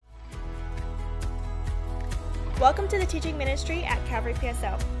Welcome to the teaching ministry at Calvary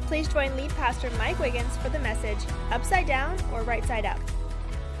PSL. Please join lead pastor Mike Wiggins for the message, Upside Down or Right Side Up.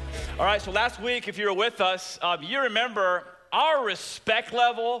 All right, so last week, if you were with us, you remember our respect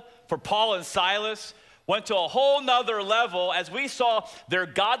level for Paul and Silas went to a whole nother level as we saw their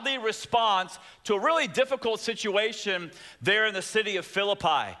godly response to a really difficult situation there in the city of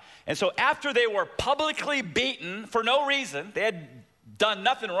Philippi. And so after they were publicly beaten for no reason, they had done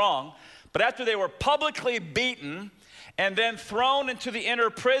nothing wrong, but after they were publicly beaten and then thrown into the inner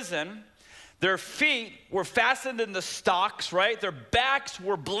prison, their feet were fastened in the stocks, right? Their backs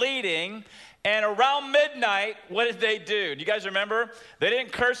were bleeding. And around midnight, what did they do? Do you guys remember? They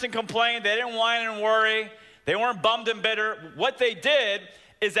didn't curse and complain. They didn't whine and worry. They weren't bummed and bitter. What they did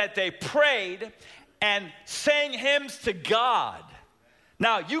is that they prayed and sang hymns to God.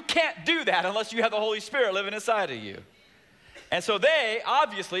 Now, you can't do that unless you have the Holy Spirit living inside of you. And so they,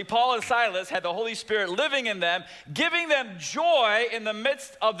 obviously, Paul and Silas had the Holy Spirit living in them, giving them joy in the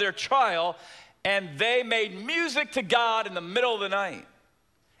midst of their trial, and they made music to God in the middle of the night.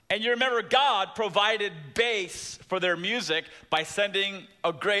 And you remember God provided base for their music by sending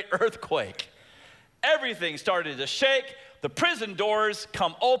a great earthquake. Everything started to shake, the prison doors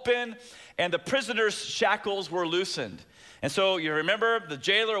come open, and the prisoners' shackles were loosened. And so you remember the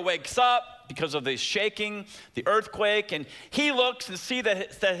jailer wakes up because of the shaking, the earthquake, and he looks and sees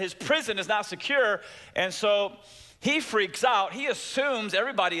that his prison is not secure. And so he freaks out. He assumes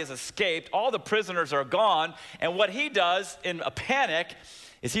everybody has escaped. All the prisoners are gone. And what he does in a panic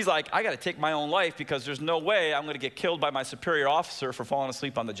is he's like, I got to take my own life because there's no way I'm going to get killed by my superior officer for falling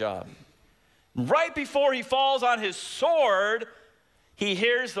asleep on the job. Right before he falls on his sword, he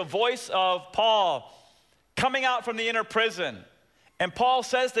hears the voice of Paul coming out from the inner prison. And Paul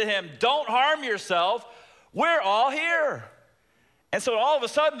says to him, don't harm yourself. We're all here. And so all of a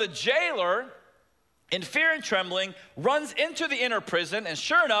sudden, the jailer, in fear and trembling, runs into the inner prison. And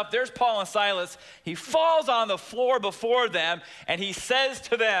sure enough, there's Paul and Silas. He falls on the floor before them, and he says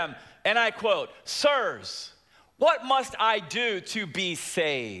to them, and I quote, "Sirs, what must I do to be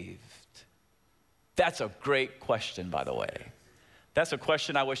saved?" That's a great question, by the way. That's a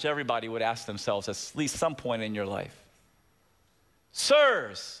question I wish everybody would ask themselves at least some point in your life.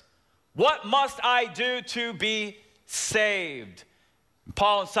 Sirs, what must I do to be saved?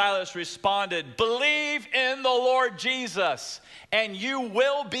 Paul and Silas responded, believe in the Lord Jesus, and you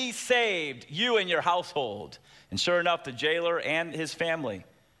will be saved, you and your household. And sure enough, the jailer and his family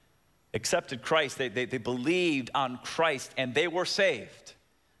accepted Christ. They believed on Christ, and they were saved.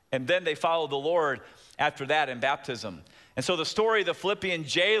 And then they followed the Lord after that in baptism. And so the story of the Philippian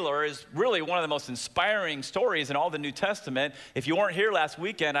jailer is really one of the most inspiring stories in all the New Testament. If you weren't here last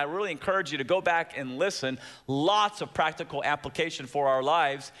weekend, I really encourage you to go back and listen. Lots of practical application for our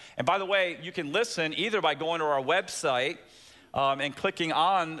lives. And by the way, you can listen either by going to our website and clicking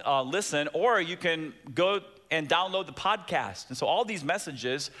on listen, or you can go and download the podcast. And so all these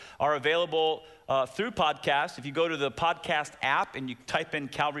messages are available through podcast. If you go to the podcast app and you type in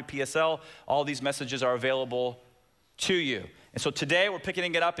Calvary PSL, all these messages are available to you. And so today we're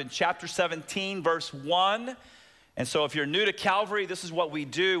picking it up in chapter 17, verse 1. And so if you're new to Calvary, this is what we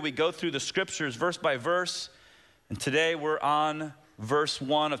do. We go through the scriptures verse by verse. And today we're on verse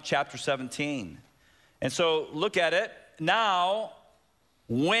 1 of chapter 17. And so look at it. Now,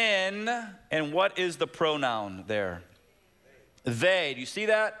 when, and what is the pronoun there? They. Do you see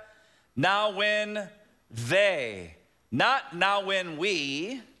that? Now when they. Not now when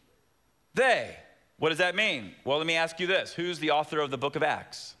we, they. What does that mean? Well, let me ask you this. Who's the author of the book of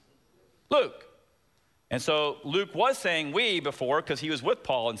Acts? Luke. And so Luke was saying we before because he was with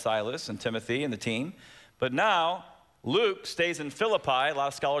Paul and Silas and Timothy and the team. But now Luke stays in Philippi. A lot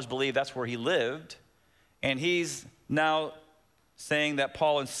of scholars believe that's where he lived. And he's now saying that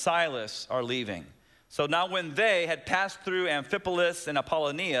Paul and Silas are leaving. So now when they had passed through Amphipolis and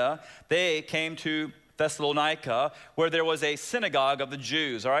Apollonia, they came to Thessalonica, where there was a synagogue of the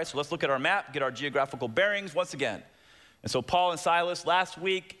Jews. All right, so let's look at our map, get our geographical bearings once again. And so Paul and Silas last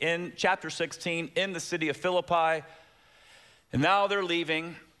week in chapter 16 in the city of Philippi, and now they're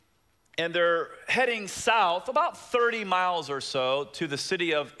leaving, and they're heading south about 30 miles or so to the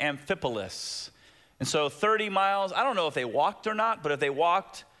city of Amphipolis. And so 30 miles, I don't know if they walked or not, but if they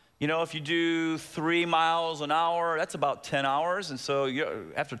walked, you know, if you do 3 miles an hour, that's about 10 hours. And so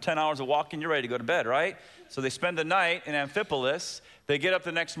after 10 hours of walking, you're ready to go to bed, right? So they spend the night in Amphipolis. They get up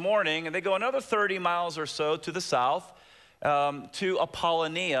the next morning, and they go another 30 miles or so to the south to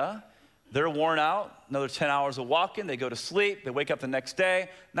Apollonia. They're worn out. Another 10 hours of walking. They go to sleep. They wake up the next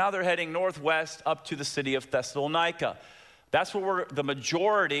day. Now they're heading northwest up to the city of Thessalonica. That's where the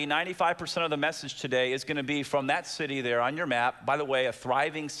majority, 95% of the message today is going to be from that city there on your map. By the way, a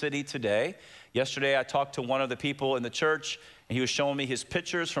thriving city today. Yesterday, I talked to one of the people in the church, and he was showing me his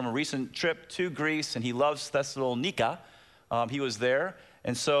pictures from a recent trip to Greece, and he loves Thessalonica. He was there.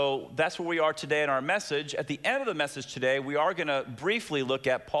 And so that's where we are today in our message. At the end of the message today, we are going to briefly look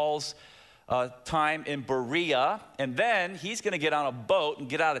at Paul's time in Berea, and then he's going to get on a boat and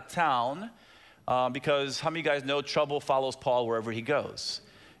get out of town. Because how many of you guys know trouble follows Paul wherever he goes?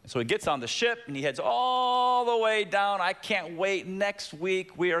 And so he gets on the ship and he heads all the way down. I can't wait. Next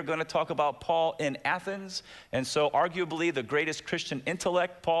week we are going to talk about Paul in Athens. And so arguably the greatest Christian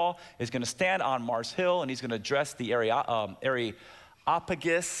intellect, Paul, is going to stand on Mars Hill and he's going to address the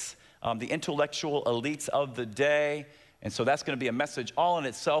Areopagus, the intellectual elites of the day. And so that's going to be a message all in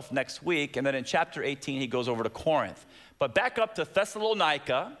itself next week. And then in chapter 18 he goes over to Corinth. But back up to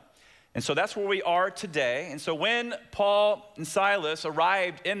Thessalonica. And so that's where we are today. And so when Paul and Silas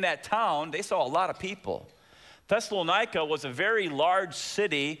arrived in that town, they saw a lot of people. Thessalonica was a very large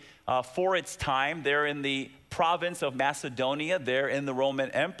city for its time. They're in the province of Macedonia. They're in the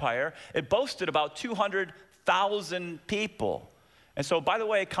Roman Empire. It boasted about 200,000 people. And so, by the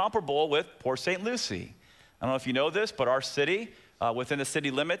way, comparable with Port St. Lucie. I don't know if you know this, but our city, within the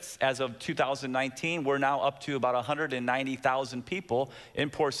city limits, as of 2019, we're now up to about 190,000 people in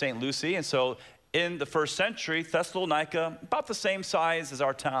Port St. Lucie. And so in the first century, Thessalonica, about the same size as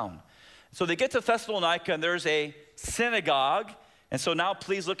our town. So they get to Thessalonica and there's a synagogue. And so now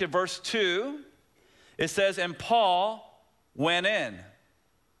please look at verse 2. It says, and Paul went in,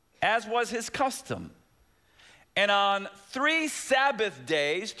 as was his custom. And on 3 Sabbath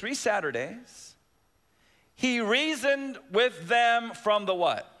days, 3 Saturdays, he reasoned with them from the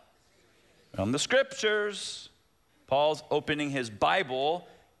what? From the scriptures. Paul's opening his Bible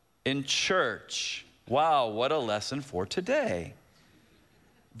in church. Wow, what a lesson for today.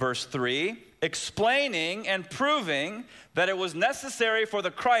 Verse 3, explaining and proving that it was necessary for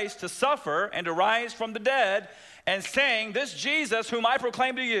the Christ to suffer and to rise from the dead, and saying, this Jesus whom I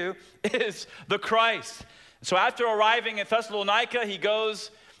proclaim to you is the Christ. So after arriving in Thessalonica, he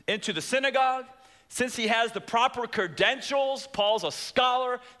goes into the synagogue. Since he has the proper credentials, Paul's a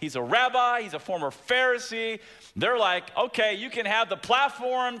scholar, he's a rabbi, he's a former Pharisee. They're like, okay, you can have the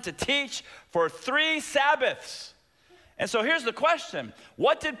platform to teach for 3 Sabbaths. And so here's the question.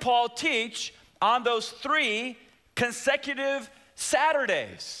 What did Paul teach on those 3 consecutive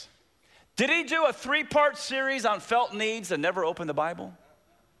Saturdays? Did he do a 3-part series on felt needs and never open the Bible?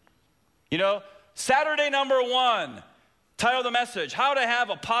 You know, Saturday number 1, title of the message, how to have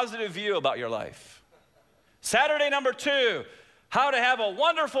a positive view about your life. Saturday number 2, how to have a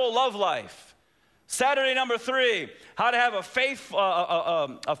wonderful love life. Saturday number 3, how to have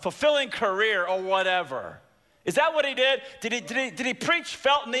a fulfilling career or whatever. Is that what he did? Did he preach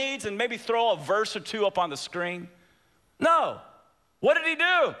felt needs and maybe throw a verse or 2 up on the screen? No. What did he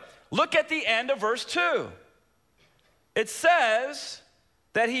do? Look at the end of verse 2. It says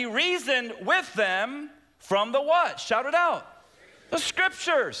that he reasoned with them from the what? Shout it out. The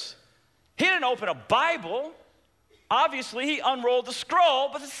scriptures. He didn't open a Bible. Obviously, he unrolled the scroll,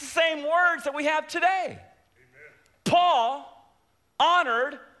 but it's the same words that we have today. Amen. Paul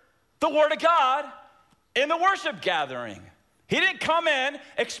honored the Word of God in the worship gathering. He didn't come in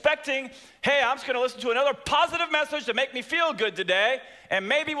expecting, hey, I'm just going to listen to another positive message to make me feel good today, and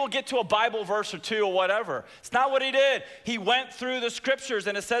maybe we'll get to a Bible verse or 2 or whatever. It's not what he did. He went through the scriptures,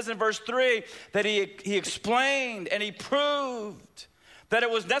 and it says in verse 3 that he explained and he proved that it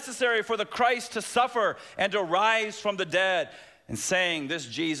was necessary for the Christ to suffer and to rise from the dead, and saying, this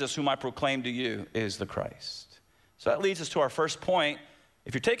Jesus whom I proclaim to you is the Christ. So that leads us to our first point.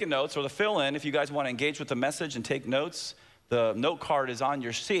 If you're taking notes, or the fill-in, if you guys want to engage with the message and take notes, the note card is on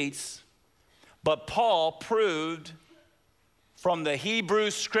your seats. But Paul proved from the Hebrew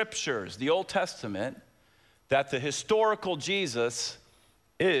scriptures, the Old Testament, that the historical Jesus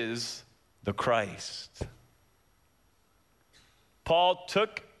is the Christ. Paul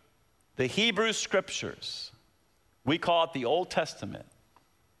took the Hebrew scriptures, we call it the Old Testament,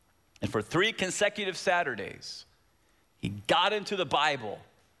 and for 3 consecutive Saturdays, he got into the Bible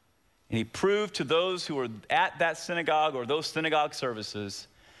and he proved to those who were at that synagogue or those synagogue services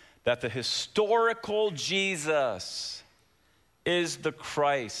that the historical Jesus is the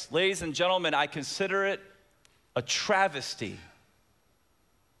Christ. Ladies and gentlemen, I consider it a travesty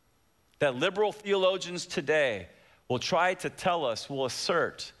that liberal theologians today will try to tell us, will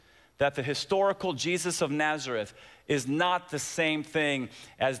assert that the historical Jesus of Nazareth is not the same thing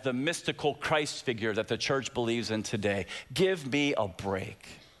as the mystical Christ figure that the church believes in today. Give me a break.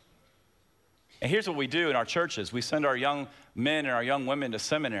 And here's what we do in our churches. We send our young men and our young women to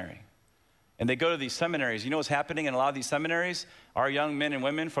seminary. And they go to these seminaries. You know what's happening in a lot of these seminaries? Our young men and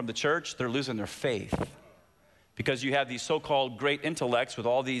women from the church, they're losing their faith. Because you have these so-called great intellects with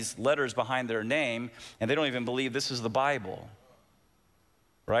all these letters behind their name, and they don't even believe this is the Bible.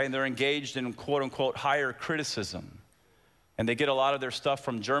 Right? And they're engaged in quote-unquote higher criticism. And they get a lot of their stuff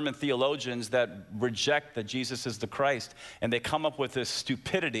from German theologians that reject that Jesus is the Christ. And they come up with this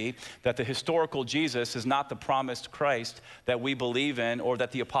stupidity that the historical Jesus is not the promised Christ that we believe in or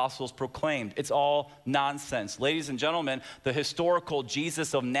that the apostles proclaimed. It's all nonsense. Ladies and gentlemen, the historical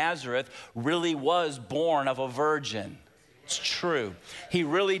Jesus of Nazareth really was born of a virgin. It's true. He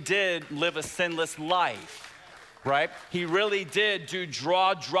really did live a sinless life. Right? He really did do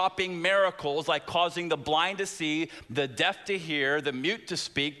jaw-dropping miracles like causing the blind to see, the deaf to hear, the mute to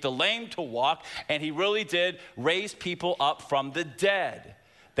speak, the lame to walk, and he really did raise people up from the dead.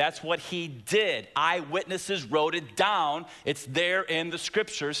 That's what he did. Eyewitnesses wrote it down. It's there in the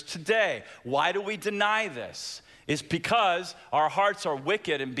scriptures today. Why do we deny this? It's because our hearts are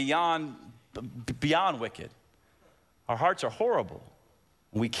wicked and beyond wicked. Our hearts are horrible.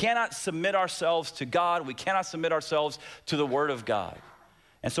 We cannot submit ourselves to God. We cannot submit ourselves to the Word of God.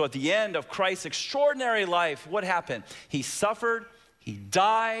 And so at the end of Christ's extraordinary life, what happened? He suffered, he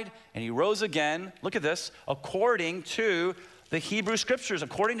died, and he rose again. Look at this, according to the Hebrew Scriptures,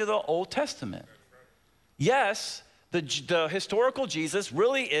 according to the Old Testament. Yes, the historical Jesus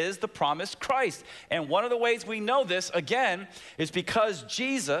really is the promised Christ. And one of the ways we know this, again, is because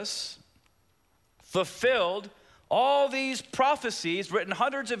Jesus fulfilled all these prophecies written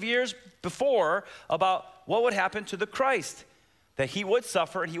hundreds of years before about what would happen to the Christ, that he would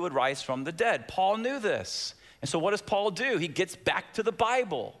suffer and he would rise from the dead. Paul knew this. And so what does Paul do? He gets back to the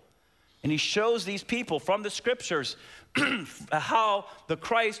Bible and he shows these people from the scriptures how the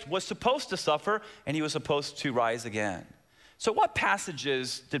Christ was supposed to suffer and he was supposed to rise again. So what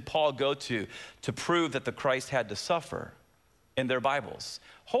passages did Paul go to prove that the Christ had to suffer in their Bibles?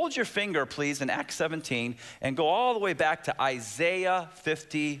 Hold your finger, please, in Acts 17 and go all the way back to Isaiah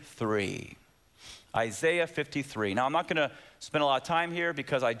 53. Isaiah 53. Now, I'm not going to spend a lot of time here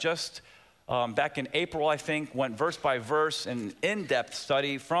because I just, back in April, I think, went verse by verse in in-depth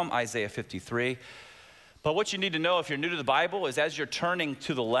study from Isaiah 53. But what you need to know if you're new to the Bible is as you're turning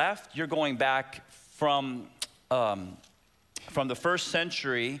to the left, you're going back from the first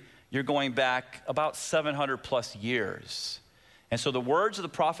century, you're going back about 700 plus years. And so the words of the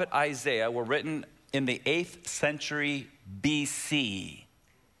prophet Isaiah were written in the 8th century BC,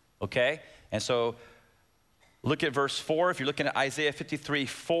 okay? And so look at verse 4. If you're looking at Isaiah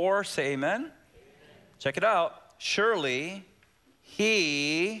 53:4, say amen. Amen. Check it out. Surely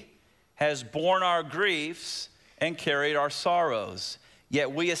he has borne our griefs and carried our sorrows,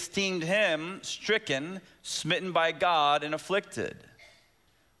 yet we esteemed him stricken, smitten by God, and afflicted.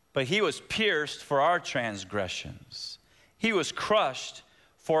 But he was pierced for our transgressions. He was crushed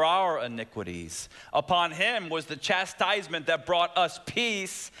for our iniquities. Upon him was the chastisement that brought us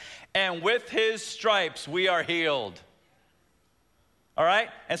peace, and with his stripes we are healed. All right?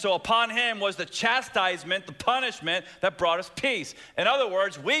 And so upon him was the chastisement, the punishment that brought us peace. In other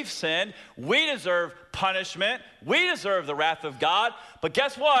words, we've sinned. We deserve punishment. We deserve the wrath of God. But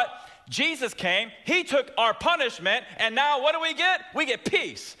guess what? Jesus came. He took our punishment. And now what do we get? We get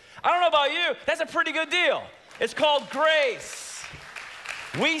peace. I don't know about you. That's a pretty good deal. It's called grace.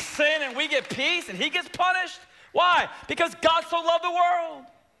 We sin and we get peace and he gets punished. Why? Because God so loved the world.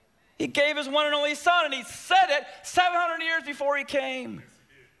 He gave his one and only son and he said it 700 years before he came.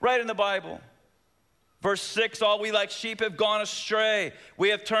 Right in the Bible. Verse 6, all we like sheep have gone astray. We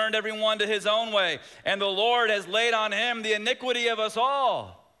have turned everyone to his own way. And the Lord has laid on him the iniquity of us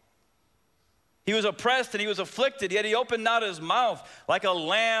all. He was oppressed and he was afflicted, yet he opened not his mouth. Like a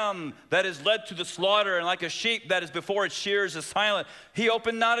lamb that is led to the slaughter, and like a sheep that is before its shears is silent, he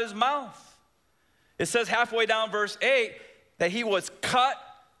opened not his mouth. It says halfway down verse 8 that he was cut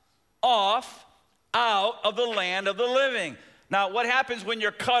off out of the land of the living. Now, what happens when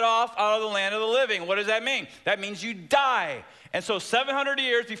you're cut off out of the land of the living? What does that mean? That means you die. And so 700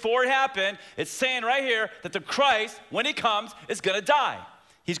 years before it happened, it's saying right here that the Christ, when he comes, is going to die.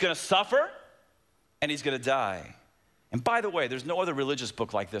 He's going to suffer. And he's going to die. And by the way, there's no other religious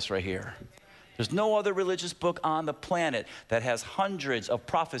book like this right here. There's no other religious book on the planet that has hundreds of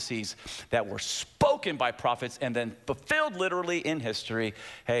prophecies that were spoken by prophets and then fulfilled literally in history.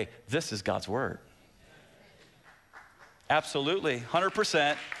 Hey, this is God's word. Absolutely,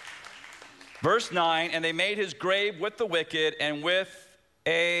 100%. Verse 9, and they made his grave with the wicked and with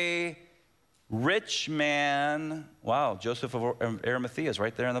a rich man. Wow, Joseph of Arimathea is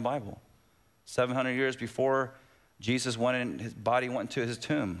right there in the Bible. 700 years before Jesus went in, his body went into his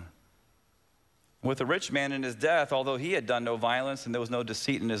tomb. With the rich man in his death, although he had done no violence and there was no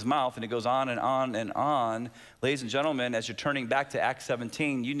deceit in his mouth, and it goes on and on and on. Ladies and gentlemen, as you're turning back to Acts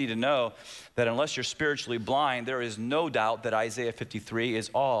 17, you need to know that unless you're spiritually blind, there is no doubt that Isaiah 53 is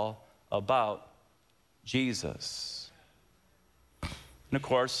all about Jesus. And of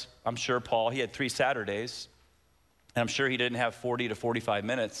course, I'm sure Paul, he had 3 Saturdays, and I'm sure he didn't have 40 to 45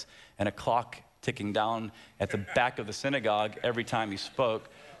 minutes and a clock ticking down at the back of the synagogue every time he spoke.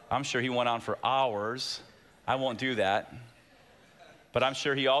 I'm sure he went on for hours. I won't do that. But I'm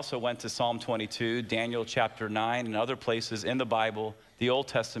sure he also went to Psalm 22, Daniel chapter 9, and other places in the Bible, the Old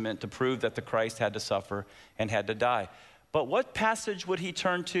Testament, to prove that the Christ had to suffer and had to die. But what passage would he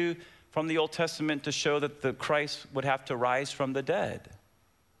turn to from the Old Testament to show that the Christ would have to rise from the dead?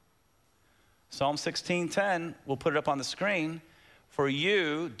 Psalm 16:10, we'll put it up on the screen. For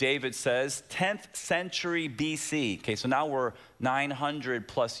you, David says, 10th century BC. Okay, so now we're 900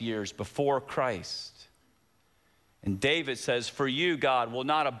 plus years before Christ. And David says, for you, God, will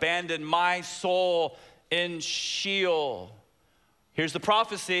not abandon my soul in Sheol. Here's the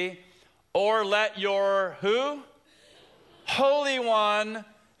prophecy. Or let your, who? Holy One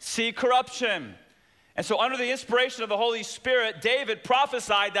see corruption. And so under the inspiration of the Holy Spirit, David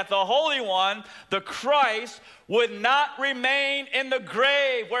prophesied that the Holy One, the Christ, would not remain in the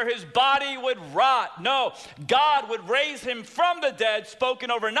grave where his body would rot. No, God would raise him from the dead, spoken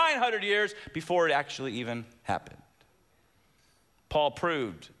over 900 years before it actually even happened. Paul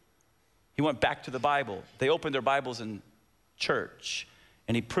proved. He went back to the Bible. They opened their Bibles in church,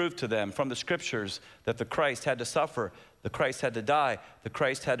 and he proved to them from the scriptures that the Christ had to suffer, the Christ had to die, the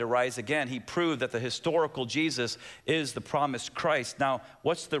Christ had to rise again. He proved that the historical Jesus is the promised Christ. Now,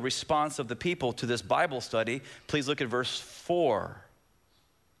 what's the response of the people to this Bible study? Please look at verse 4.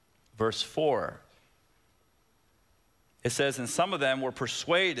 Verse 4. It says, and some of them were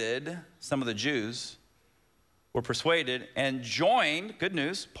persuaded, some of the Jews were persuaded and joined, good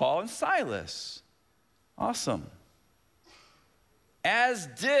news, Paul and Silas. Awesome. As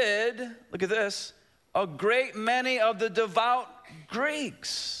did, look at this, a great many of the devout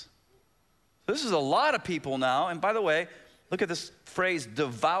Greeks. This is a lot of people now. And by the way, look at this phrase,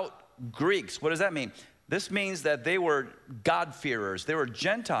 devout Greeks. What does that mean? This means that they were God-fearers. They were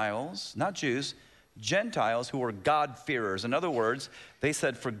Gentiles, not Jews, Gentiles who were God-fearers. In other words, they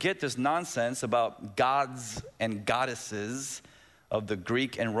said, forget this nonsense about gods and goddesses of the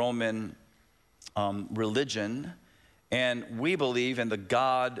Greek and Roman religion. And we believe in the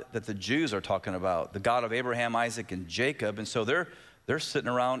God that the Jews are talking about, the God of Abraham, Isaac, and Jacob. And so they're sitting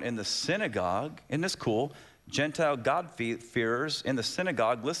around in the synagogue. Isn't this cool? Gentile God-fearers in the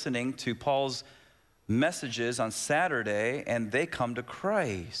synagogue listening to Paul's messages on Saturday, and they come to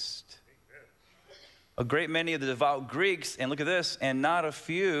Christ. A great many of the devout Greeks, and look at this, and not a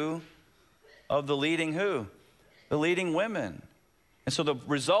few of the leading who? The leading women. And so the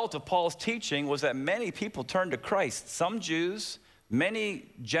result of Paul's teaching was that many people turned to Christ. Some Jews, many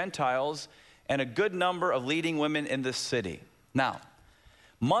Gentiles, and a good number of leading women in this city. Now,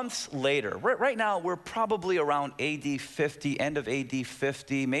 months later, right now we're probably around AD 50, end of AD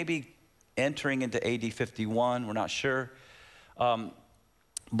 50, maybe entering into AD 51, we're not sure.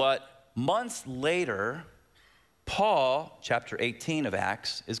 But months later, Paul, chapter 18 of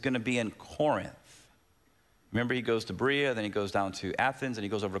Acts, is going to be in Corinth. Remember, he goes to Berea, then he goes down to Athens, and he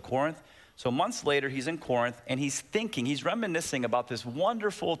goes over to Corinth. So months later, he's in Corinth, and he's reminiscing about this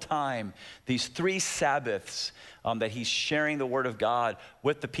wonderful time, these 3 Sabbaths that he's sharing the word of God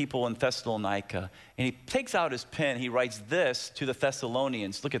with the people in Thessalonica. And he takes out his pen, he writes this to the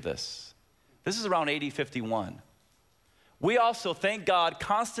Thessalonians. Look at this. This is around AD 51. We also thank God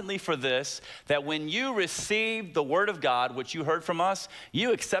constantly for this, that when you received the word of God, which you heard from us,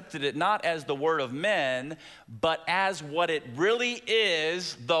 you accepted it not as the word of men, but as what it really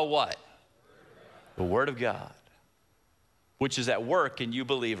is, the what? The word of God, which is at work in you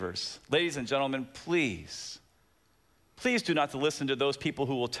believers. Ladies and gentlemen, please do not listen to those people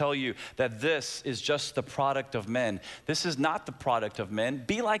who will tell you that this is just the product of men. This is not the product of men.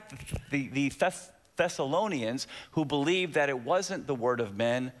 Be like the Thessalonians who believed that it wasn't the word of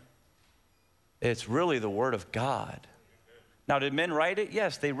men, it's really the word of God. Now, did men write it?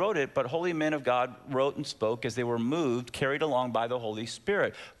 Yes, they wrote it, but holy men of God wrote and spoke as they were moved, carried along by the Holy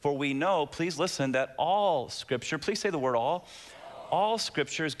Spirit. For we know, please listen, that all scripture, please say the word all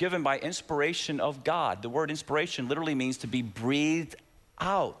scripture is given by inspiration of God. The word inspiration literally means to be breathed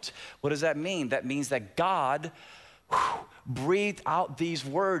out. What does that mean? That means that God breathed out these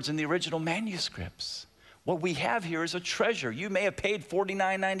words in the original manuscripts. What we have here is a treasure. You may have paid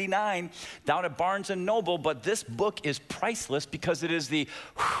 $49.99 down at Barnes & Noble, but this book is priceless because it is the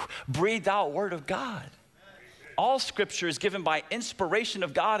breathed out word of God. All scripture is given by inspiration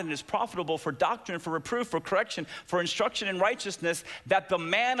of God and is profitable for doctrine, for reproof, for correction, for instruction in righteousness, that the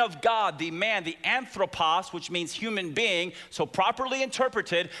man of God, the man, the anthropos, which means human being, so properly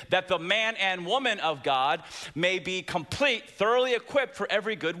interpreted, that the man and woman of God may be complete, thoroughly equipped for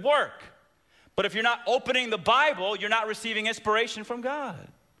every good work. But if you're not opening the Bible, you're not receiving inspiration from God.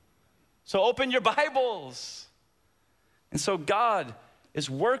 So open your Bibles. And so God is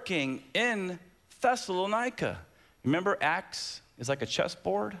working in Thessalonica. Remember, Acts is like a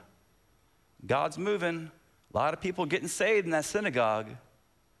chessboard. God's moving. A lot of people getting saved in that synagogue.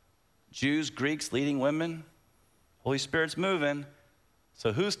 Jews, Greeks, leading women. Holy Spirit's moving.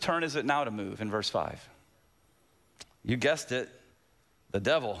 So whose turn is it now to move in verse 5? You guessed it, the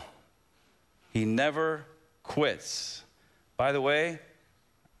devil. He never quits. By the way,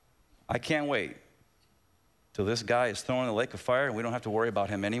 I can't wait till this guy is thrown in the lake of fire and we don't have to worry about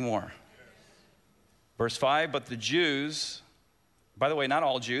him anymore. Verse 5, but the Jews, by the way, not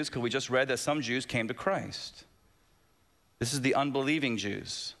all Jews, because we just read that some Jews came to Christ. This is the unbelieving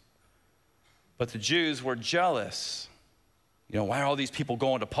Jews. But the Jews were jealous. You know, why are all these people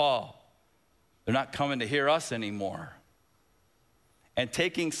going to Paul? They're not coming to hear us anymore. And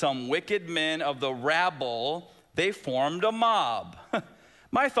taking some wicked men of the rabble, they formed a mob.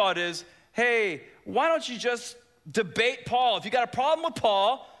 My thought is, hey, why don't you just debate Paul? If you got a problem with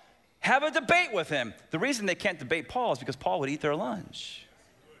Paul, have a debate with him. The reason they can't debate Paul is because Paul would eat their lunch.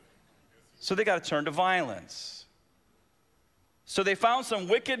 So they got to turn to violence. So they found some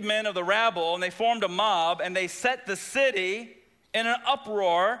wicked men of the rabble, and they formed a mob, and they set the city in an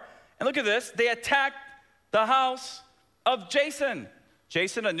uproar. And look at this. They attacked the house of Jason.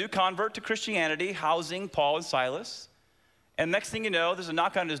 Jason, a new convert to Christianity, housing Paul and Silas. And next thing you know, there's a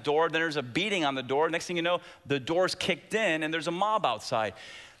knock on his door, then there's a beating on the door. Next thing you know, the door's kicked in, and there's a mob outside.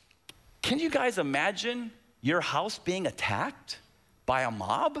 Can you guys imagine your house being attacked by a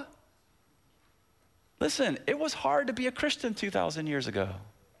mob? Listen, it was hard to be a Christian 2,000 years ago.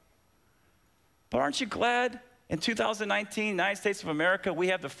 But aren't you glad in 2019, United States of America, we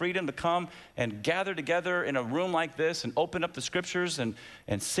have the freedom to come and gather together in a room like this and open up the scriptures and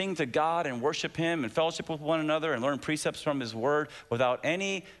sing to God and worship him and fellowship with one another and learn precepts from his word without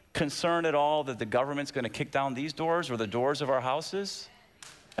any concern at all that the government's going to kick down these doors or the doors of our houses?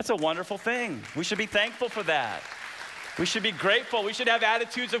 That's a wonderful thing. We should be thankful for that. We should be grateful. We should have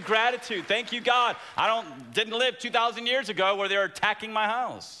attitudes of gratitude. Thank you, God. I didn't live 2,000 years ago where they were attacking my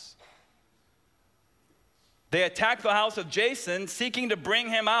house. They attacked the house of Jason, seeking to bring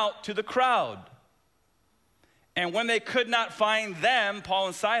him out to the crowd. And when they could not find them, Paul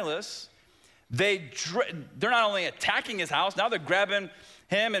and Silas, they're not only attacking his house, now they're grabbing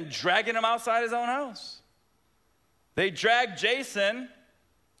him and dragging him outside his own house. They dragged Jason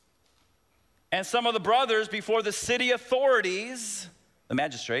and some of the brothers before the city authorities, the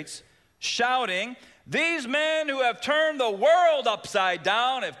magistrates, shouting, "These men who have turned the world upside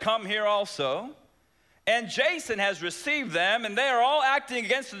down have come here also. And Jason has received them, and they are all acting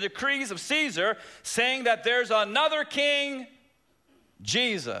against the decrees of Caesar, saying that there's another king,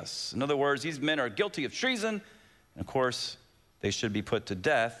 Jesus." In other words, these men are guilty of treason, and of course, they should be put to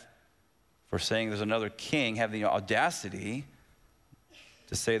death for saying there's another king, have the audacity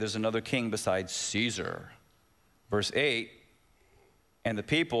to say there's another king besides Caesar. Verse 8, and the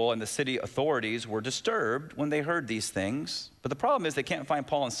people and the city authorities were disturbed when they heard these things. But the problem is they can't find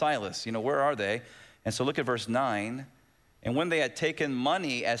Paul and Silas. You know, where are they? And so look at verse 9. And when they had taken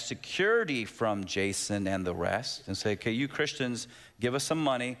money as security from Jason and the rest, and say, okay, you Christians, give us some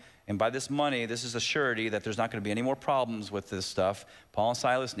money. And by this money, this is a surety that there's not going to be any more problems with this stuff. Paul and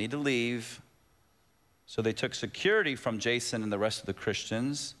Silas need to leave. So they took security from Jason and the rest of the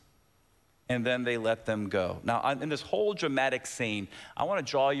Christians, and then they let them go. Now, in this whole dramatic scene, I want to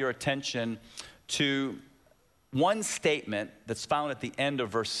draw your attention to one statement that's found at the end of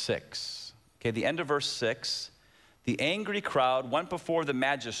verse 6. Okay, the end of verse 6, the angry crowd went before the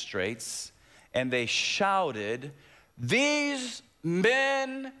magistrates, and they shouted, "These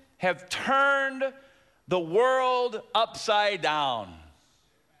men have turned the world upside down."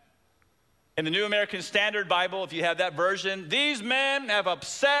 In the New American Standard Bible, if you have that version, "These men have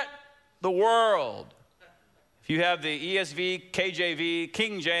upset the world." If you have the ESV, KJV,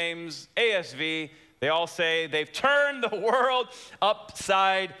 King James, ASV, they all say they've turned the world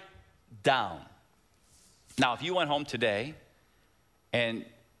upside down. Now, if you went home today and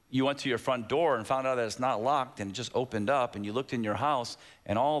you went to your front door and found out that it's not locked and it just opened up, and you looked in your house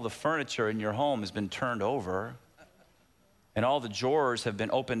and all the furniture in your home has been turned over and all the drawers have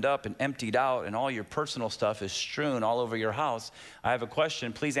been opened up and emptied out and all your personal stuff is strewn all over your house. I have a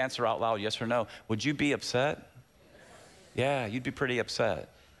question. Please answer out loud, yes or no. Would you be upset? Yeah, you'd be pretty upset.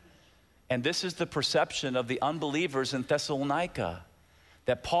 And this is the perception of the unbelievers in Thessalonica,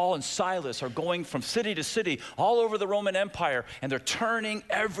 that Paul and Silas are going from city to city all over the Roman Empire, and they're turning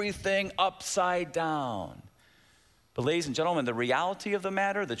everything upside down. But ladies and gentlemen, the reality of the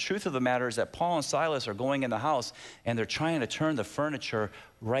matter, the truth of the matter is that Paul and Silas are going in the house and they're trying to turn the furniture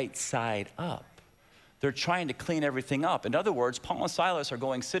right side up. They're trying to clean everything up. In other words, Paul and Silas are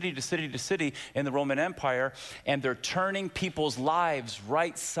going city to city to city in the Roman Empire, and they're turning people's lives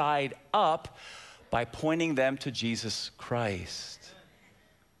right side up by pointing them to Jesus Christ.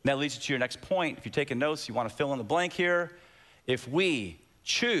 And that leads you to your next point. If you're taking notes, you want to fill in the blank here. If we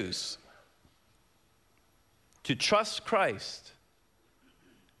choose to trust Christ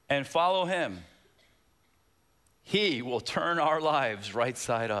and follow him, he will turn our lives right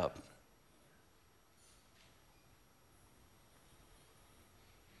side up.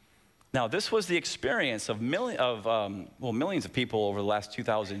 Now, this was the experience of millions of people over the last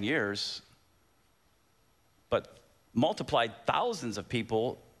 2,000 years, but multiplied thousands of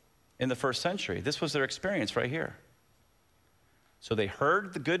people in the first century. This was their experience right here. So they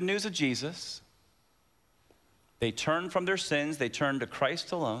heard the good news of Jesus. They turned from their sins. They turned to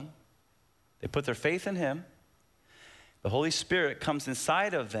Christ alone. They put their faith in him. The Holy Spirit comes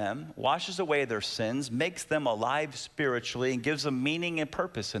inside of them, washes away their sins, makes them alive spiritually, and gives them meaning and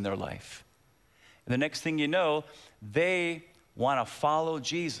purpose in their life. And the next thing you know, they want to follow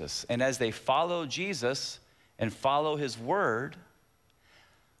Jesus. And as they follow Jesus and follow his word,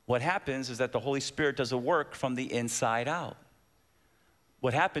 what happens is that the Holy Spirit does a work from the inside out.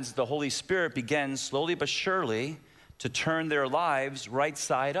 What happens is the Holy Spirit begins slowly but surely to turn their lives right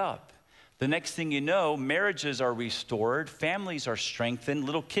side up. The next thing you know, marriages are restored, families are strengthened,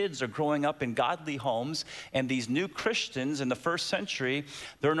 little kids are growing up in godly homes, and these new Christians in the first century,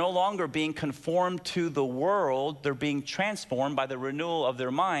 they're no longer being conformed to the world, they're being transformed by the renewal of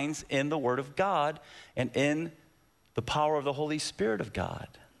their minds in the Word of God and in the power of the Holy Spirit of God.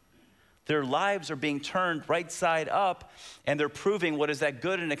 Their lives are being turned right side up, and they're proving what is that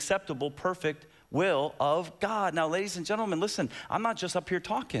good and acceptable, perfect will of God. Now, ladies and gentlemen, listen, I'm not just up here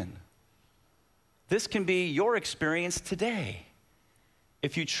talking. This can be your experience today.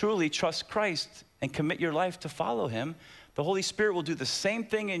 If you truly trust Christ and commit your life to follow him, the Holy Spirit will do the same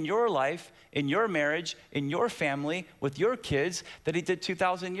thing in your life, in your marriage, in your family, with your kids that he did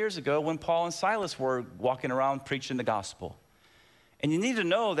 2,000 years ago when Paul and Silas were walking around preaching the gospel. And you need to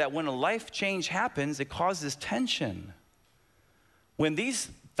know that when a life change happens, it causes tension. When these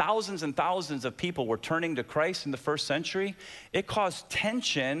thousands and thousands of people were turning to Christ in the first century, it caused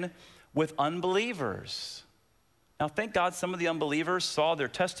tension with unbelievers. Now, thank God some of the unbelievers saw their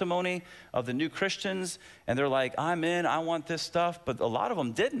testimony of the new Christians, and they're like, I'm in, I want this stuff, but a lot of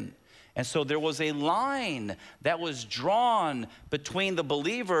them didn't. And so there was a line that was drawn between the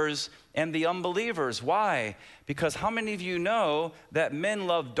believers and the unbelievers. Why? Because how many of you know that men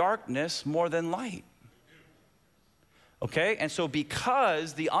love darkness more than light? Okay, and so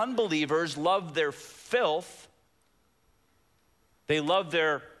because the unbelievers love their filth, they love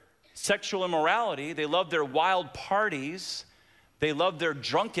their sexual immorality, they love their wild parties, they love their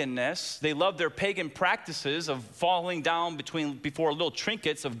drunkenness, they love their pagan practices of falling down before little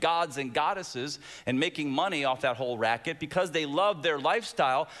trinkets of gods and goddesses and making money off that whole racket. Because they love their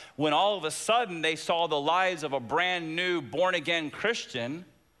lifestyle, when all of a sudden they saw the lives of a brand new born-again Christian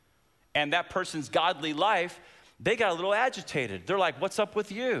and that person's godly life, they got a little agitated. They're like, what's up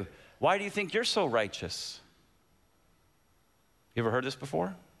with you? Why do you think you're so righteous? You ever heard this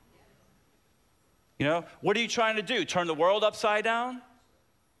before? You know, what are you trying to do? Turn the world upside down?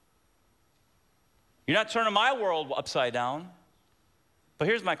 You're not turning my world upside down. But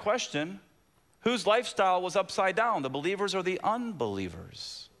here's my question. Whose lifestyle was upside down, the believers or the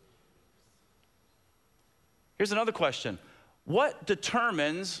unbelievers? Here's another question. What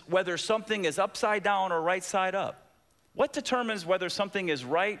determines whether something is upside down or right side up? What determines whether something is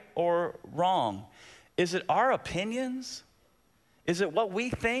right or wrong? Is it our opinions? Is it what we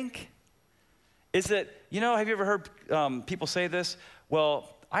think? Is it, you know, have you ever heard people say this?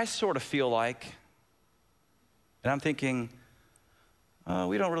 Well, I sort of feel like, and I'm thinking,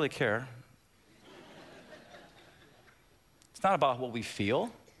 we don't really care. It's not about what we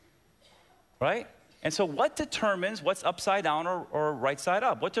feel, right? And so what determines what's upside down or right side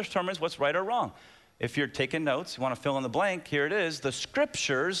up? What determines what's right or wrong? if you're taking notes, you want to fill in the blank, here it is. The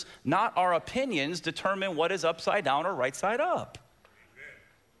scriptures, not our opinions, determine what is upside down or right side up.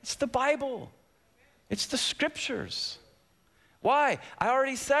 It's the Bible. It's the scriptures. Why? I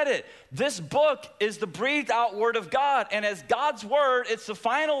already said it. This book is the breathed out word of God. And as God's word, it's the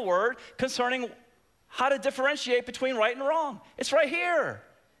final word concerning how to differentiate between right and wrong. It's right here.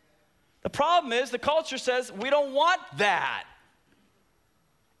 The problem is the culture says we don't want that.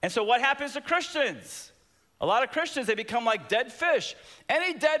 And so what happens to Christians? A lot of Christians, they become like dead fish.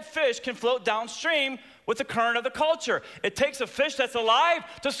 Any dead fish can float downstream with the current of the culture. It takes a fish that's alive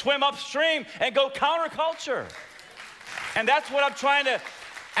to swim upstream and go counterculture. And that's what I'm trying to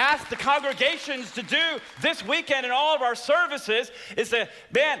ask the congregations to do this weekend in all of our services is to,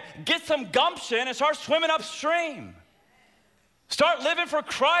 man, get some gumption and start swimming upstream. Start living for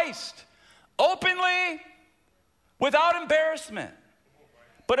Christ openly, without embarrassment.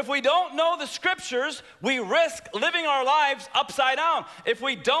 But if we don't know the scriptures, we risk living our lives upside down. If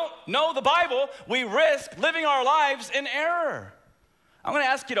we don't know the Bible, we risk living our lives in error. I'm going to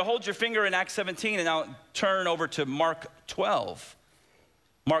ask you to hold your finger in Acts 17 and now turn over to Mark 12.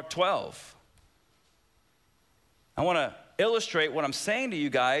 Mark 12. I want to illustrate what I'm saying to you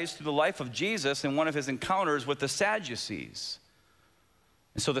guys through the life of Jesus and one of his encounters with the Sadducees.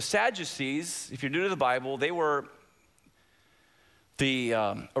 And so the Sadducees, if you're new to the Bible, they were the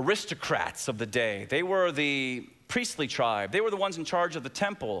aristocrats of the day. They were the priestly tribe. They were the ones in charge of the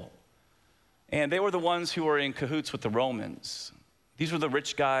temple. And they were the ones who were in cahoots with the Romans. These were the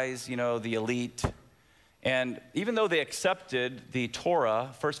rich guys, you know, the elite. And even though they accepted the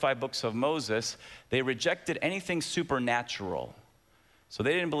Torah, first 5 books of Moses, they rejected anything supernatural. So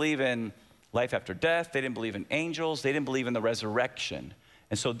they didn't believe in life after death. They didn't believe in angels. They didn't believe in the resurrection.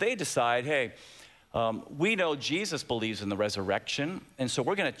 And so they decide, hey, we know Jesus believes in the resurrection, and so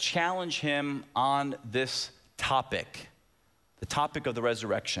we're going to challenge him on this topic, the topic of the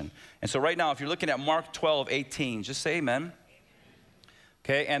resurrection. And so right now, if you're looking at Mark 12:18, just say amen.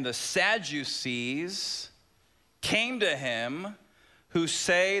 Okay, and the Sadducees came to him who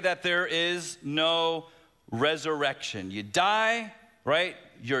say that there is no resurrection. You die, right?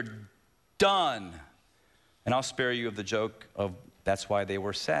 You're done. And I'll spare you of the joke of that's why they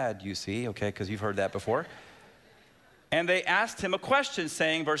were sad, you see, okay, because you've heard that before. And they asked him a question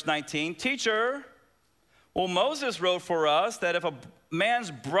saying, verse 19, Teacher, well, Moses wrote for us that if a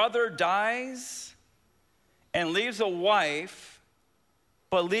man's brother dies and leaves a wife,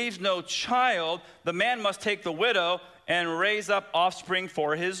 but leaves no child, the man must take the widow and raise up offspring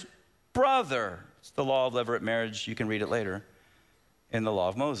for his brother. It's the law of levirate marriage. You can read it later in the law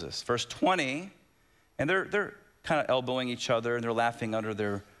of Moses. Verse 20, and they're kind of elbowing each other, and they're laughing under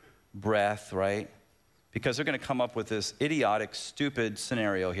their breath, right? Because they're going to come up with this idiotic, stupid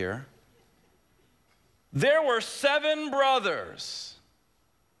scenario here. There were 7 brothers.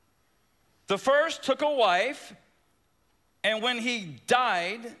 The first took a wife, and when he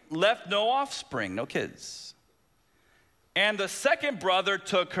died, left no offspring, no kids. And the second brother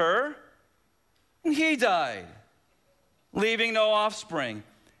took her, and he died, leaving no offspring.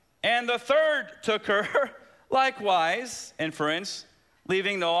 And the third took her, likewise, inference,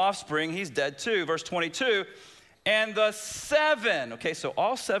 leaving no offspring, he's dead too. Verse 22, and the 7, okay, so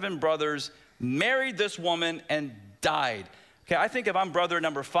all 7 brothers married this woman and died. Okay, I think if I'm brother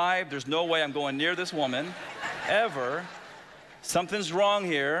number 5, there's no way I'm going near this woman, ever. Something's wrong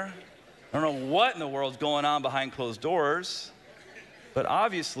here. I don't know what in the world's going on behind closed doors, but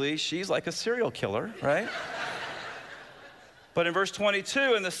obviously she's like a serial killer, right? But in verse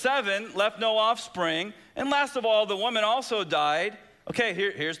 22, and the 7 left no offspring, and last of all, the woman also died. Okay,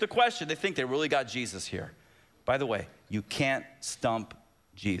 here's the question. They think they really got Jesus here. By the way, you can't stump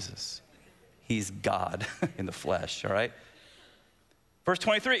Jesus. He's God in the flesh, all right? Verse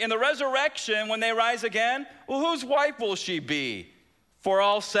 23, in the resurrection, when they rise again, well, whose wife will she be? For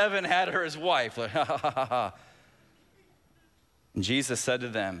all 7 had her as wife. Like, ha, ha, ha, ha. And Jesus said to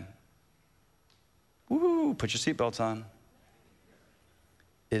them, woo, put your seatbelts on.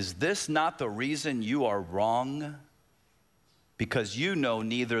 Is this not the reason you are wrong? Because you know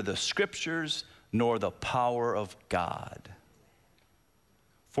neither the scriptures nor the power of God.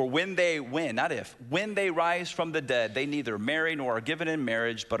 For when they rise from the dead, they neither marry nor are given in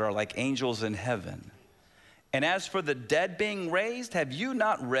marriage, but are like angels in heaven. And as for the dead being raised, have you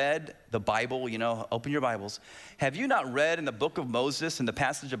not read the Bible? You know, open your Bibles. Have you not read in the book of Moses, in the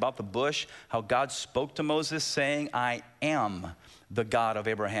passage about the bush, how God spoke to Moses saying, I am the God of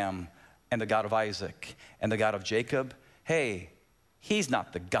Abraham and the God of Isaac and the God of Jacob? Hey, he's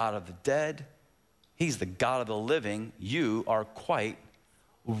not the God of the dead. He's the God of the living. You are quite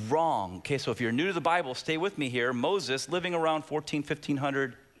wrong. Okay, so if you're new to the Bible, stay with me here. Moses, living around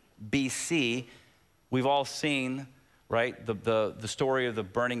 1500 BC, we've all seen, right, the story of the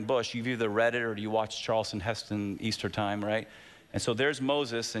burning bush. You've either read it or you watch Charleston Heston Easter time, right? And so there's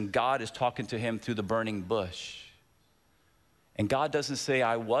Moses, and God is talking to him through the burning bush. And God doesn't say,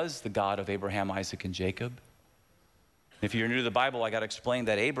 I was the God of Abraham, Isaac, and Jacob. If you're new to the Bible, I got to explain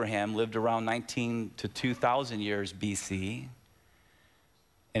that Abraham lived around 19 to 2,000 years BC.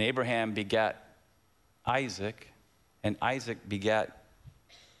 And Abraham begat Isaac, and Isaac begat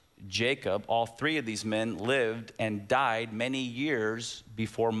Jacob. All three of these men lived and died many years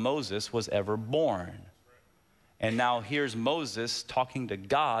before Moses was ever born. And now here's Moses talking to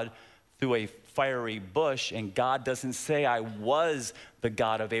God through a fiery bush, and God doesn't say, I was the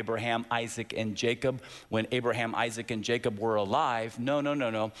God of Abraham, Isaac, and Jacob when Abraham, Isaac, and Jacob were alive.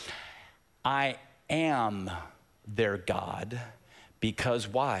 No. I am their God, because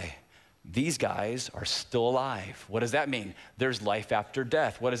why? These guys are still alive. What does that mean? There's life after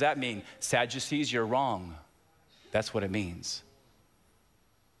death. What does that mean? Sadducees, you're wrong. That's what it means.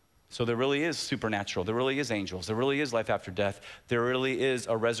 So there really is supernatural. There really is angels. There really is life after death. There really is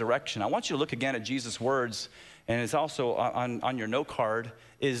a resurrection. I want you to look again at Jesus' words, and it's also on your note card.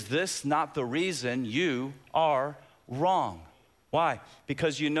 Is this not the reason you are wrong? Why?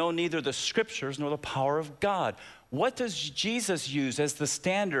 Because you know neither the scriptures nor the power of God. What does Jesus use as the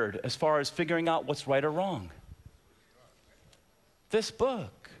standard as far as figuring out what's right or wrong? This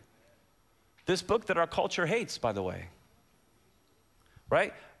book. This book that our culture hates, by the way.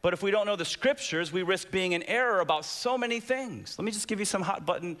 Right? But if we don't know the scriptures, we risk being in error about so many things. Let me just give you some hot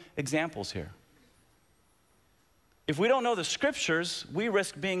button examples here. If we don't know the scriptures, we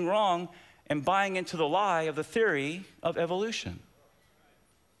risk being wrong and buying into the lie of the theory of evolution,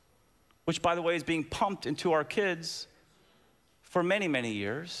 which, by the way, is being pumped into our kids for many, many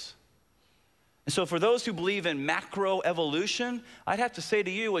years. And so for those who believe in macroevolution, I'd have to say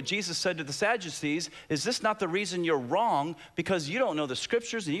to you what Jesus said to the Sadducees, is this not the reason you're wrong? Because you don't know the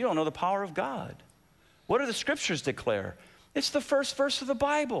scriptures and you don't know the power of God. What do the scriptures declare? It's the first verse of the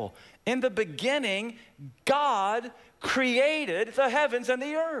Bible. In the beginning, God created the heavens and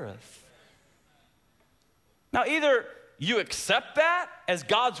the earth. Now, either you accept that as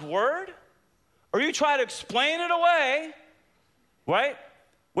God's word, or you try to explain it away, right?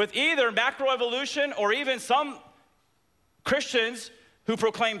 With either macroevolution or even some Christians who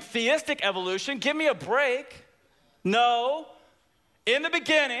proclaim theistic evolution. Give me a break. No. In the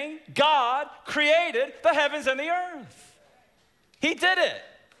beginning, God created the heavens and the earth. He did it.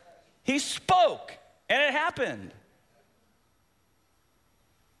 He spoke, and it happened.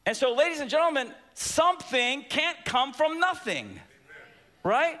 And so, ladies and gentlemen, something can't come from nothing,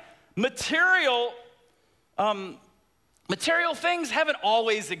 right? Material things haven't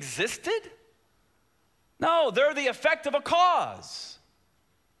always existed. No, they're the effect of a cause.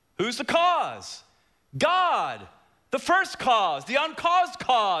 Who's the cause? God, the first cause, the uncaused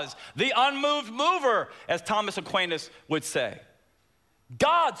cause, the unmoved mover, as Thomas Aquinas would say.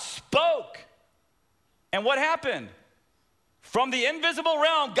 God spoke. And what happened? From the invisible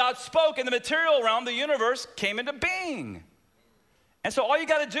realm, God spoke. In the material realm, the universe came into being. And so all you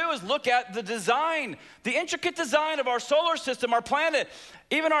got to do is look at the design, the intricate design of our solar system, our planet,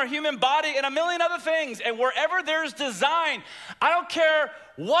 even our human body, and a million other things. And wherever there's design, I don't care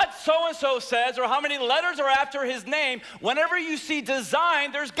what so-and-so says or how many letters are after his name, whenever you see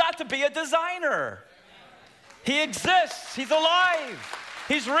design, there's got to be a designer. He exists. He's alive.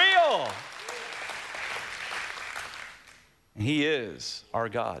 He's real. And he is our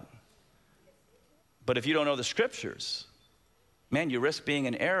God. But if you don't know the scriptures, man, you risk being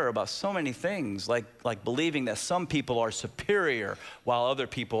in error about so many things, like believing that some people are superior while other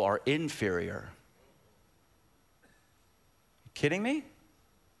people are inferior. You kidding me?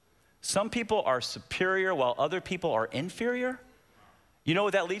 Some people are superior while other people are inferior? You know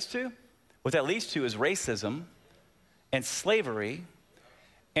what that leads to? What that leads to is racism and slavery,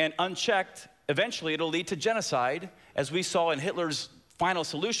 and unchecked, eventually it'll lead to genocide, as we saw in Hitler's final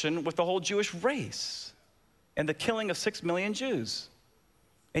solution with the whole Jewish race and the killing of 6 million Jews.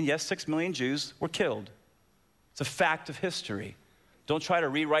 And yes, 6 million Jews were killed. It's a fact of history. Don't try to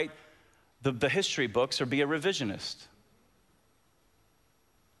rewrite the history books or be a revisionist.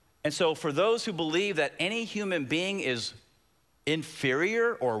 And so for those who believe that any human being is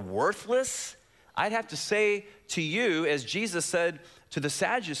inferior or worthless, I'd have to say to you, as Jesus said to the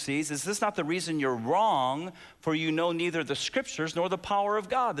Sadducees, is this not the reason you're wrong? For you know neither the scriptures nor the power of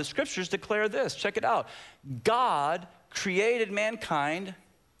God. The scriptures declare this. Check it out. God created mankind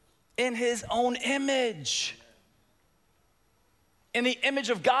in his own image. In the image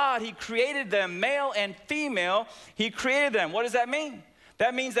of God, he created them, male and female, he created them. What does that mean?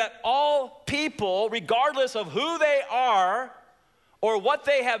 That means that all people, regardless of who they are, or what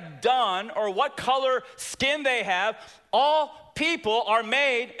they have done, or what color skin they have, all people are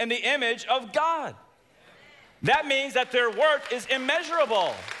made in the image of God. That means that their worth is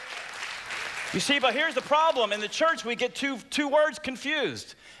immeasurable. You see, but here's the problem. In the church, we get two words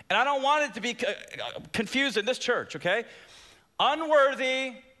confused. And I don't want it to be confused in this church, okay?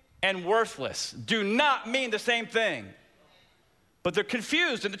 Unworthy and worthless do not mean the same thing. But they're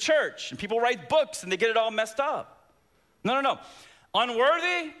confused in the church. And people write books and they get it all messed up. No.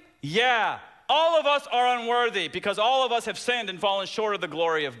 Unworthy? Yeah. All of us are unworthy because all of us have sinned and fallen short of the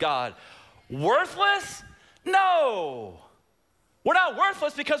glory of God. Worthless? No. We're not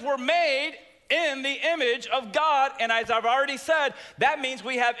worthless because we're made in the image of God. And as I've already said, that means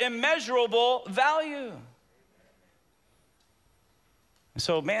we have immeasurable value.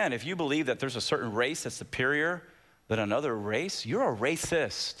 So, man, if you believe that there's a certain race that's superior than another race, you're a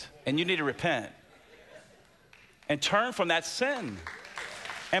racist, and you need to repent and turn from that sin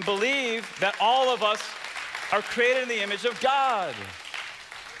and believe that all of us are created in the image of God.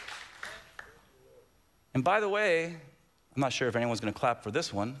 And by the way, I'm not sure if anyone's going to clap for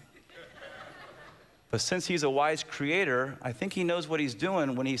this one, but since he's a wise creator, I think he knows what he's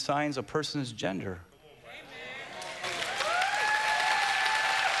doing when he assigns a person's gender.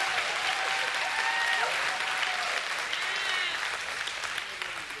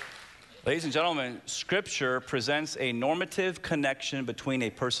 Ladies and gentlemen, Scripture presents a normative connection between a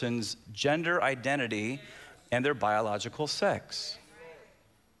person's gender identity and their biological sex.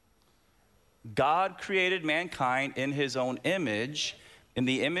 God created mankind in his own image. In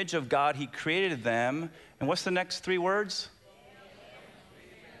the image of God, he created them. And what's the next three words?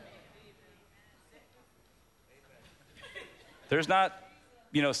 There's not,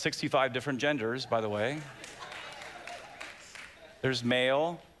 65 different genders, by the way. There's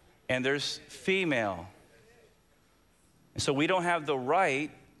male and there's female. And so we don't have the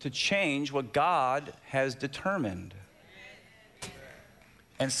right to change what God has determined.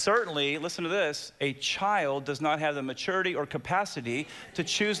 And certainly, listen to this, a child does not have the maturity or capacity to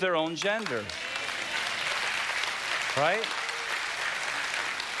choose their own gender. Right?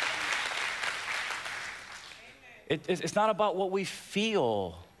 It's not about what we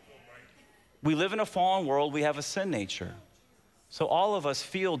feel. We live in a fallen world, we have a sin nature. So all of us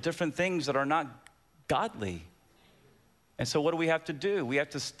feel different things that are not godly. And so what do we have to do? We have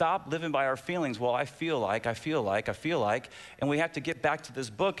to stop living by our feelings. Well, I feel like. And we have to get back to this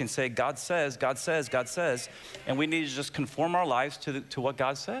book and say, God says. And we need to just conform our lives to what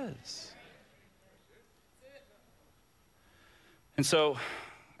God says. And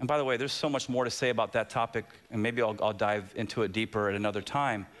by the way, there's so much more to say about that topic, and maybe I'll dive into it deeper at another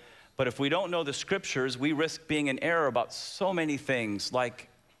time. But if we don't know the Scriptures, we risk being in error about so many things, like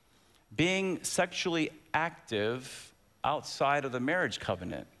being sexually active outside of the marriage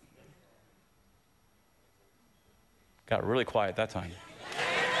covenant. Got really quiet that time.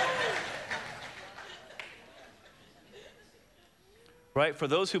 Right? For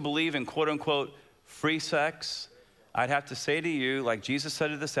those who believe in quote unquote free sex, I'd have to say to you, like Jesus said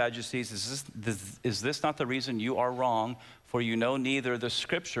to the Sadducees, is this not the reason you are wrong? For you know neither the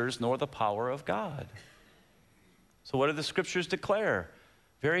Scriptures nor the power of God. So what do the Scriptures declare?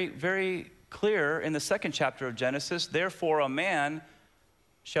 Very, very clear in the second chapter of Genesis. Therefore a man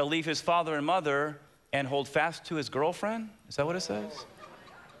shall leave his father and mother and hold fast to his girlfriend. Is that what it says?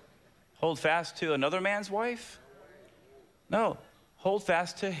 Hold fast to another man's wife? No, hold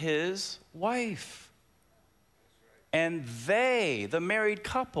fast to his wife. And they, the married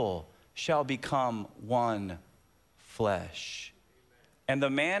couple, shall become one flesh. And the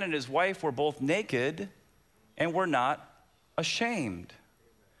man and his wife were both naked and were not ashamed.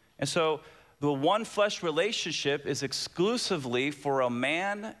 And so the one flesh relationship is exclusively for a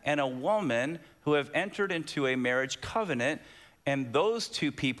man and a woman who have entered into a marriage covenant, and those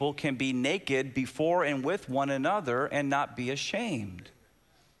two people can be naked before and with one another and not be ashamed.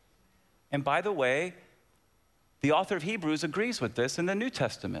 And by the way, the author of Hebrews agrees with this in the New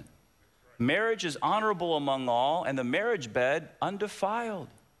Testament. Marriage is honorable among all, and the marriage bed undefiled.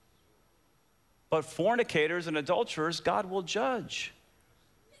 But fornicators and adulterers, God will judge.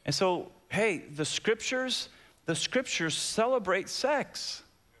 And so, hey, the scriptures celebrate sex.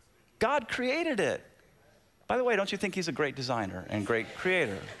 God created it. By the way, don't you think he's a great designer and great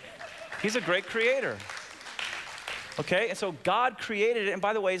creator? He's a great creator. Okay, and so God created it, and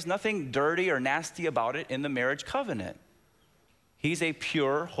by the way, there's nothing dirty or nasty about it in the marriage covenant. He's a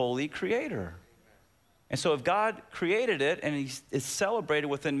pure, holy creator. And so if God created it and it's celebrated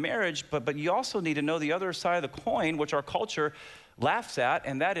within marriage, but you also need to know the other side of the coin, which our culture laughs at,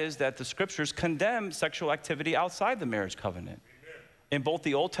 and that is that the scriptures condemn sexual activity outside the marriage covenant. Amen. In both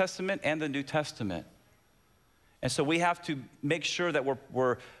the Old Testament and the New Testament. And so we have to make sure that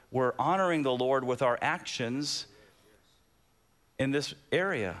we're honoring the Lord with our actions in this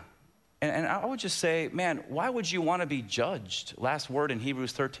area. And I would just say, man, why would you want to be judged? Last word in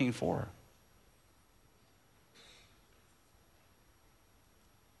Hebrews 13:4.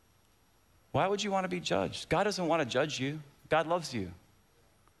 Why would you want to be judged? God doesn't want to judge you. God loves you.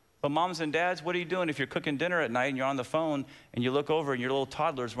 But moms and dads, what are you doing if you're cooking dinner at night and you're on the phone and you look over and your little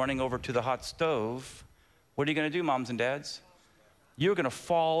toddler's running over to the hot stove? What are you going to do, moms and dads? You're going to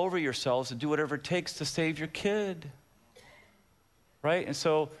fall over yourselves and do whatever it takes to save your kid. Right? And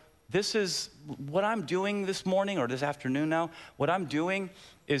so this is what I'm doing this morning or this afternoon now. What I'm doing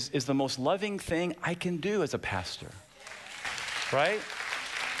is the most loving thing I can do as a pastor. Right?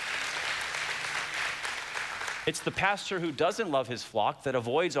 It's the pastor who doesn't love his flock that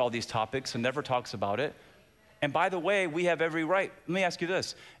avoids all these topics and never talks about it. And by the way, we have every right. Let me ask you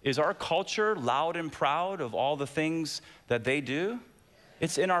this. Is our culture loud and proud of all the things that they do?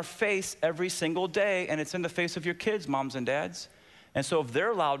 It's in our face every single day, and it's in the face of your kids, moms and dads. And so if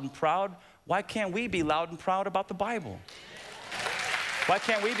they're loud and proud, why can't we be loud and proud about the Bible? Why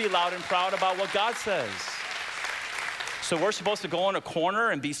can't we be loud and proud about what God says? So we're supposed to go in a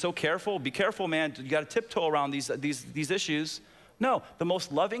corner and be so careful. Be careful, man. You got to tiptoe around these issues. No, the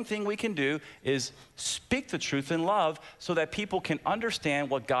most loving thing we can do is speak the truth in love so that people can understand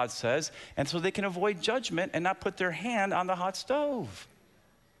what God says and so they can avoid judgment and not put their hand on the hot stove.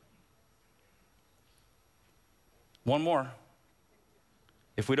 One more.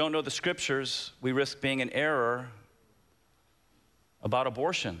 If we don't know the scriptures, we risk being in error about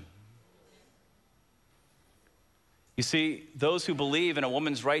abortion. You see, those who believe in a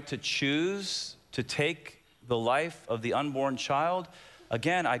woman's right to choose to take the life of the unborn child,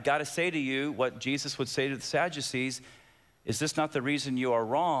 again, I got to say to you what Jesus would say to the Sadducees, is this not the reason you are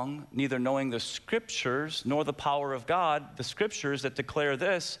wrong, neither knowing the scriptures nor the power of God, the scriptures that declare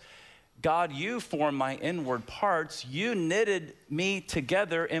this, God, you formed my inward parts, you knitted me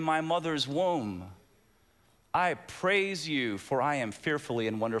together in my mother's womb. I praise you, for I am fearfully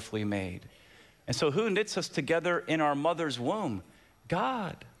and wonderfully made. And so who knits us together in our mother's womb?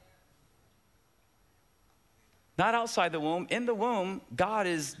 God. Not outside the womb. In the womb, God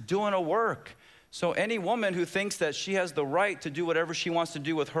is doing a work. So any woman who thinks that she has the right to do whatever she wants to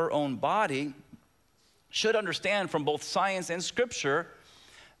do with her own body should understand from both science and scripture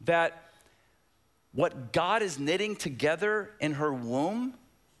that what God is knitting together in her womb,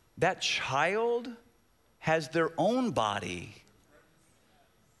 that child has their own body.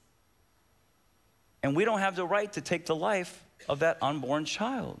 And we don't have the right to take the life of that unborn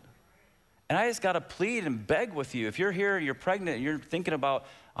child. And I just got to plead and beg with you. If you're here, you're pregnant, and you're thinking about,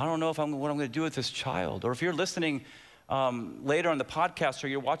 I don't know what I'm going to do with this child. Or if you're listening later on the podcast or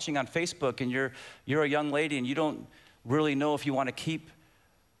you're watching on Facebook and you're a young lady and you don't really know if you want to keep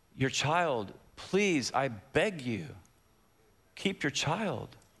your child, please, I beg you, keep your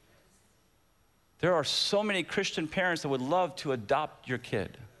child. There are so many Christian parents that would love to adopt your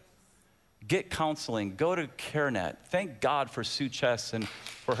kid. Get counseling, go to CareNet. Thank God for Sue Chess and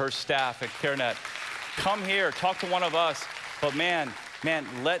for her staff at CareNet. Come here, talk to one of us. But man,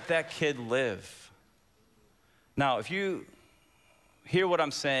 let that kid live. Now, if you hear what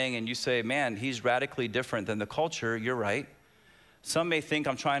I'm saying and you say, man, he's radically different than the culture, you're right. Some may think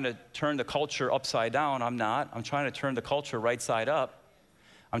I'm trying to turn the culture upside down. I'm not. I'm trying to turn the culture right side up.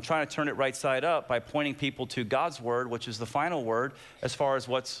 I'm trying to turn it right side up by pointing people to God's word, which is the final word, as far as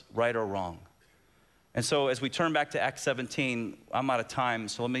what's right or wrong. And so as we turn back to Acts 17, I'm out of time,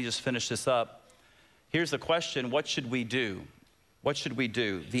 so let me just finish this up. Here's the question, what should we do? What should we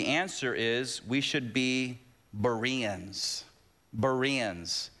do? The answer is we should be Bereans.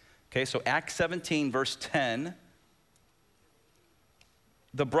 Bereans. Okay, so Acts 17, verse 10.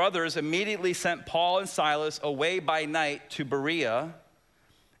 The brothers immediately sent Paul and Silas away by night to Berea.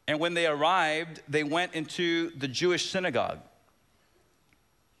 And when they arrived, they went into the Jewish synagogue.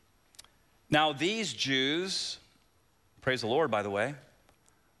 Now these Jews, praise the Lord, by the way,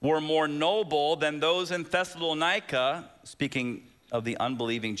 were more noble than those in Thessalonica, speaking of the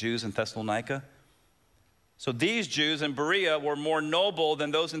unbelieving Jews in Thessalonica. So these Jews in Berea were more noble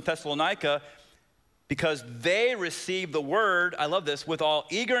than those in Thessalonica because they received the word, I love this, with all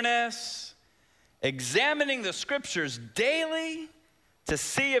eagerness, examining the scriptures daily, to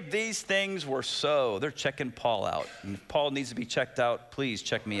see if these things were so. They're checking Paul out. And if Paul needs to be checked out, please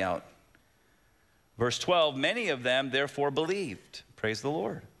check me out. Verse 12, many of them therefore believed, praise the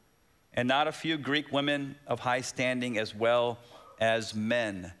Lord, and not a few Greek women of high standing as well as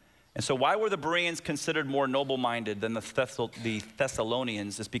men. And so why were the Bereans considered more noble-minded than the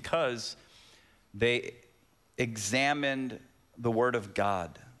Thessalonians? Is because they examined the word of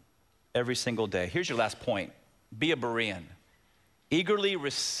God every single day. Here's your last point. Be a Berean. Eagerly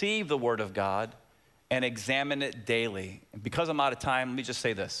receive the word of God and examine it daily. And because I'm out of time, let me just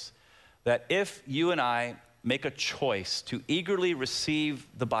say this, that if you and I make a choice to eagerly receive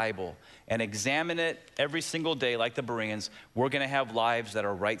the Bible and examine it every single day like the Bereans, we're going to have lives that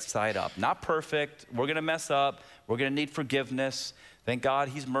are right side up. Not perfect. We're going to mess up. We're going to need forgiveness. Thank God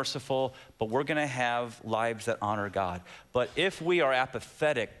he's merciful, but we're going to have lives that honor God. But if we are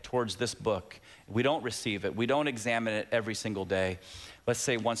apathetic towards this book, we don't receive it, we don't examine it every single day, let's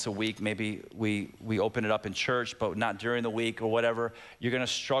say once a week, maybe we open it up in church, but not during the week or whatever, you're going to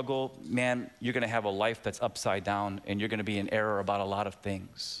struggle, man, you're going to have a life that's upside down, and you're going to be in error about a lot of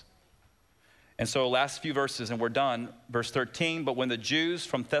things. And so last few verses, and we're done. Verse 13, but when the Jews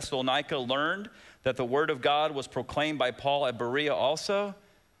from Thessalonica learned that the word of God was proclaimed by Paul at Berea also,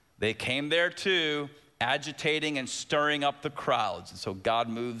 they came there too, agitating and stirring up the crowds. And so God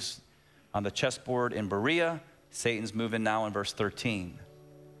moves on the chessboard in Berea. Satan's moving now in verse 13.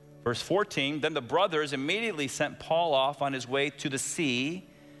 Verse 14, then the brothers immediately sent Paul off on his way to the sea,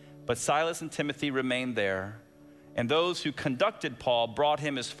 but Silas and Timothy remained there. And those who conducted Paul brought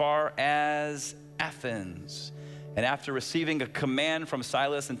him as far as Athens. And after receiving a command from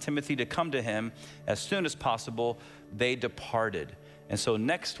Silas and Timothy to come to him as soon as possible, they departed. And so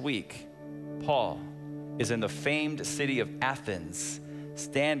next week, Paul is in the famed city of Athens,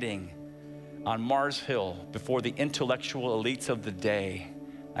 standing on Mars Hill before the intellectual elites of the day.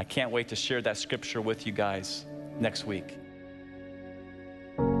 I can't wait to share that scripture with you guys next week.